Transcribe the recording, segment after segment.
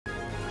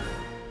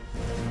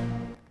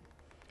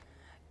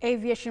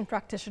Aviation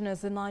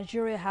practitioners in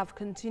Nigeria have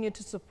continued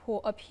to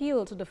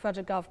appeal to the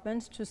federal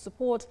government to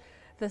support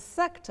the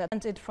sector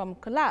and it from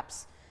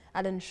collapse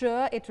and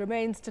ensure it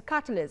remains the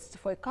catalyst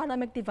for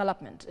economic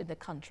development in the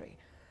country.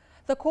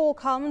 The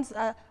calls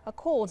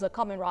are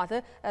coming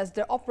as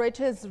the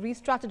operators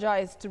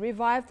re-strategize to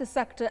revive the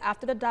sector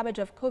after the damage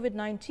of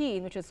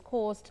COVID-19 which is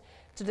caused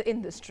to the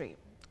industry.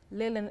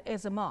 Lilian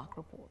Eze-Mark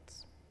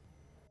reports.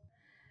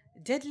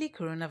 Deadly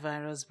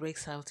coronavirus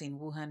breaks out in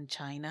Wuhan,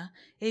 China.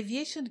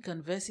 Aviation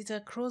converts it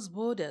across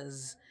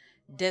borders.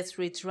 Death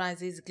rate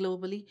rises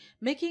globally,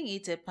 making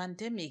it a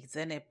pandemic,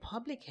 then a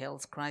public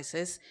health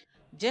crisis,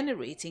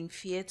 generating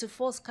fear to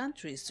force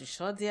countries to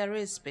shut their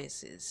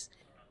airspaces.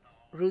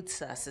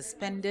 Routes are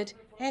suspended,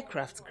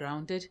 aircraft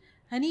grounded,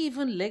 and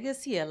even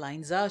legacy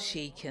airlines are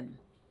shaken.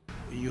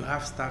 You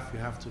have staff you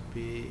have to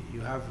pay,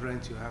 you have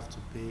rent you have to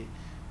pay,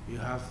 you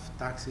have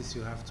taxes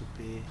you have to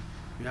pay,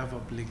 you have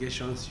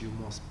obligations you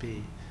must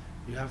pay,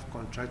 you have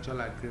contractual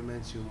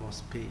agreements you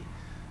must pay,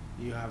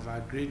 you have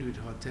agreed with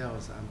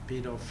hotels and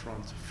paid up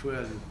front,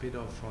 fuel you paid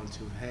up front,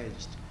 you've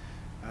hedged,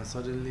 and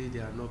suddenly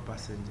there are no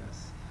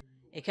passengers.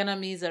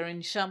 Economies are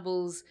in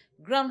shambles,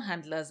 ground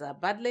handlers are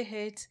badly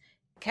hit,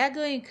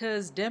 cargo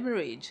incurs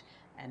demurrage,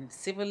 and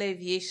civil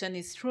aviation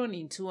is thrown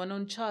into an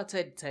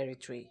uncharted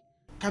territory.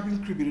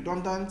 Cabin crew be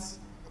redundant,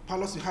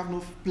 pilots will have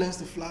no planes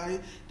to fly,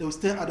 they will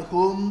stay at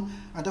home,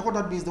 and then what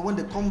that means, that when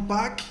they come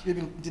back, maybe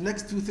in the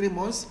next 2-3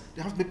 months,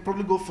 they have to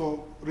probably go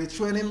for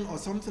retraining or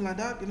something like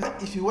that. You know,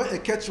 if you were a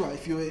caterer,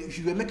 if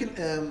you were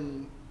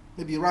making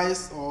maybe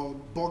rice or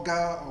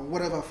burger or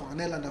whatever for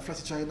an airline that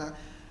flies to China,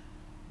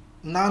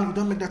 now you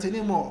don't make that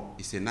anymore.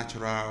 It's a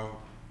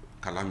natural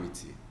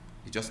calamity.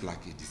 It's just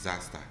like a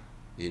disaster.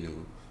 You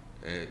know,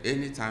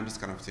 anytime this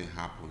kind of thing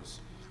happens,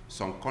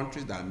 some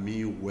countries that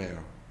mean well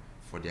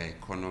for their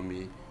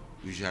economy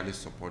usually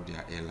support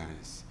their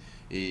airlines.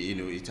 You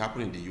know, it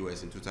happened in the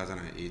US in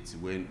 2008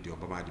 when the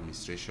Obama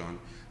administration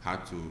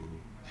had to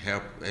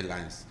help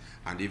airlines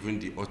and even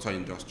the auto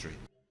industry.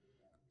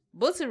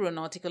 Both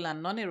aeronautical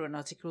and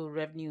non-aeronautical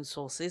revenue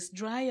sources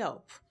dry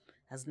up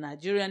as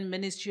Nigerian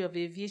Ministry of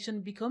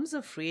Aviation becomes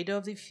afraid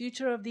of the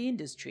future of the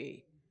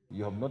industry.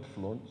 You have not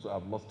flown, so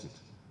I've lost it.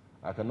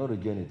 I cannot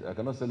regain it. I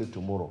cannot sell it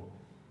tomorrow.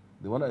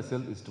 The one I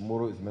sell is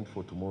tomorrow is meant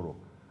for tomorrow,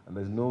 and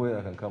there's no way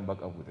I can come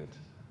back up with it.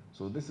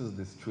 So this is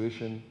the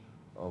situation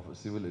of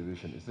civil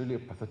aviation. It's really a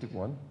pathetic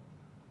one.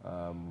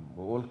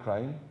 We're all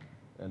crying,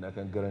 and I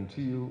can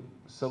guarantee you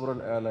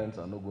several airlines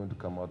are not going to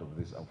come out of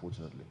this,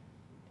 unfortunately.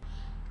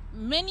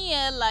 Many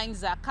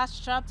airlines are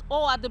cash-strapped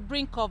or at the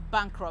brink of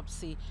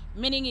bankruptcy,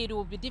 meaning it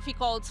will be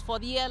difficult for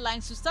the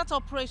airlines to start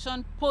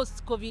operation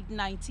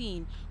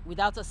post-COVID-19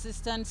 without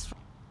assistance.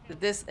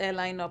 This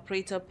airline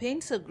operator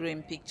paints a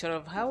grim picture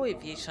of how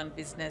aviation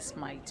business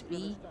might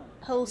be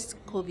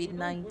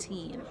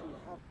post-COVID-19.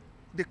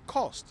 The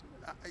cost,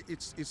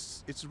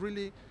 it's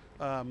really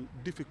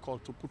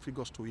difficult to put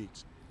figures to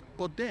it.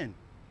 But then,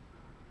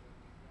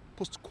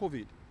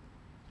 post-COVID,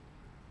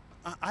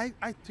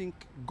 I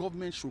think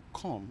government should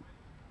come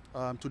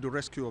to the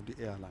rescue of the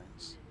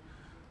airlines.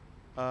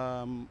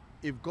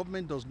 If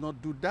government does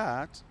not do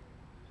that,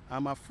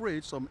 I'm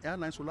afraid some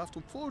airlines will have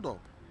to fold up.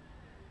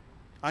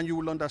 And you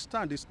will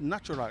understand it's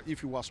natural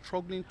if you are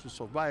struggling to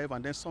survive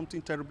and then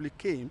something terribly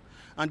came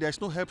and there's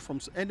no help from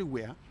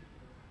anywhere,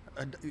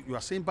 you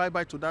are saying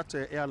bye-bye to that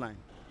airline.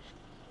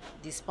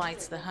 Despite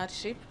the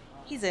hardship,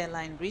 his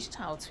airline reached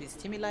out with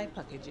stimuli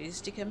packages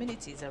to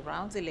communities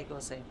around the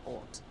Lagos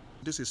airport.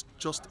 This is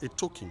just a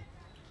token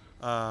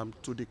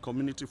to the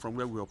community from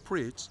where we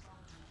operate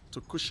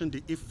to cushion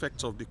the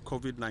effects of the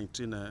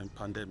COVID-19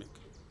 pandemic.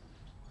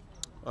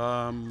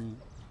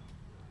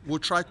 We'll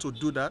try to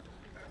do that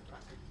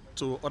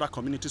to other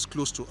communities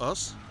close to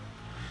us,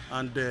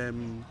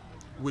 and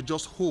we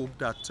just hope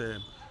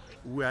that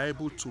we are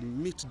able to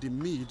meet the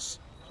needs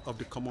of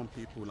the common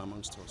people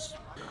amongst us.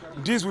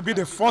 This will be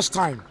the first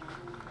time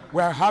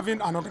we are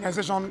having an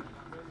organization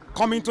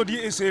coming to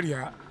this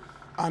area,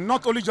 and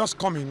not only just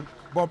coming,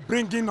 but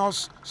bringing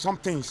us some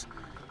things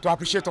to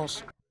appreciate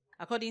us.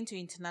 According to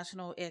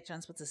International Air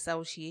Transport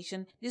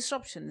Association,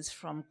 disruptions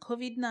from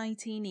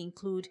COVID-19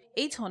 include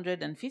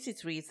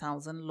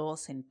 853,000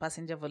 loss in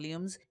passenger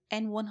volumes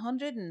and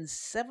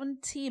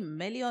 $170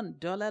 million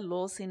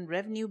loss in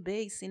revenue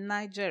base in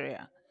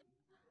Nigeria.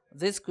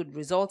 This could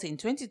result in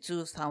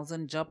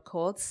 22,000 job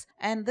cuts,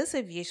 and this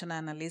aviation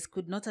analyst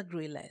could not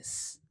agree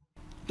less.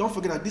 Don't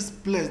forget that these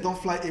planes don't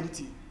fly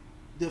empty.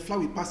 They fly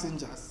with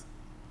passengers.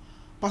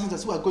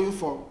 Passengers who are going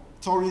for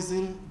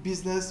tourism,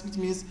 business, which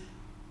means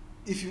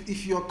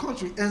if your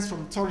country earns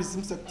from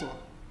tourism sector,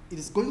 it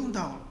is going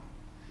down.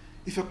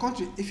 If your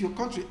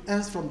country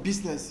earns from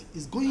business,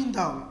 it's going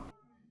down.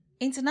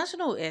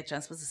 International Air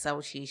Transport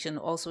Association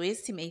also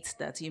estimates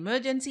that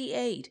emergency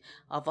aid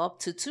of up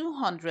to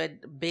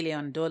 $200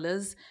 billion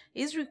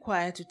is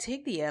required to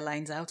take the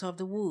airlines out of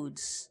the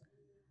woods.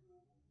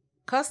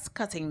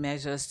 Cost-cutting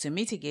measures to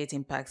mitigate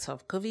impacts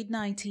of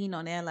COVID-19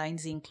 on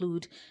airlines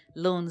include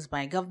loans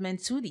by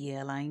government to the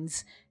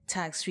airlines,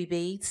 tax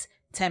rebates,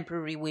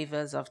 temporary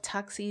waivers of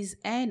taxes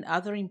and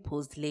other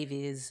imposed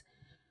levies.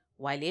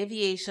 While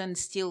aviation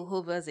still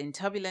hovers in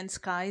turbulent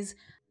skies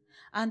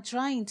and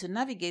trying to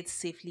navigate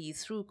safely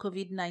through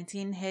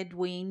COVID-19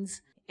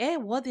 headwinds,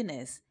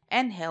 airworthiness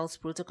and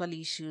health protocol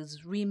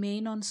issues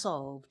remain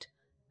unsolved.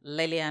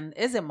 Lilian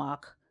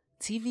Eze-Mark,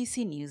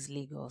 TVC News,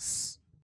 Lagos.